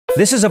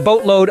This is a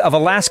boatload of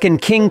Alaskan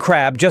king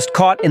crab just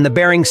caught in the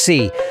Bering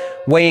Sea.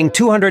 Weighing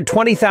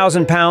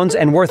 220,000 pounds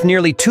and worth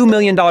nearly $2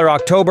 million.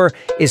 October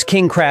is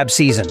king crab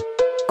season.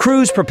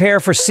 Crews prepare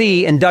for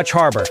sea in Dutch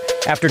Harbor.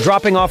 After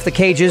dropping off the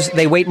cages,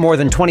 they wait more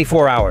than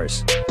 24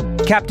 hours.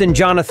 Captain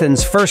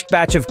Jonathan's first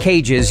batch of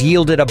cages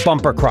yielded a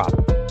bumper crop.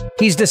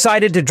 He's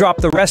decided to drop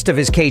the rest of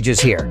his cages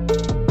here.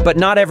 But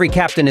not every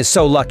captain is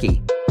so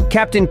lucky.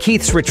 Captain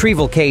Keith's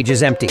retrieval cage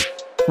is empty,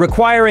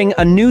 requiring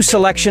a new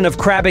selection of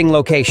crabbing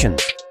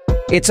locations.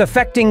 It's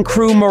affecting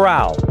crew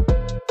morale.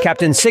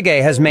 Captain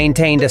Sigay has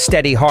maintained a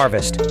steady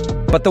harvest,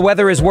 but the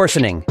weather is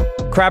worsening.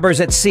 Crabbers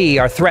at sea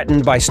are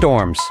threatened by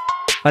storms.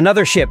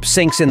 Another ship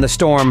sinks in the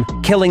storm,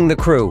 killing the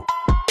crew.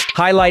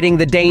 Highlighting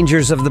the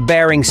dangers of the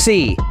Bering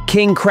Sea,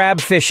 king crab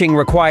fishing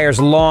requires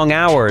long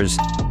hours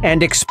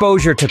and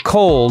exposure to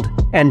cold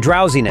and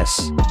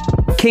drowsiness.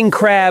 King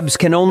crabs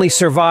can only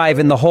survive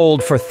in the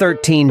hold for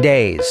 13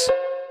 days.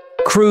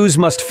 Crews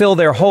must fill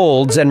their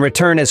holds and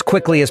return as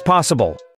quickly as possible.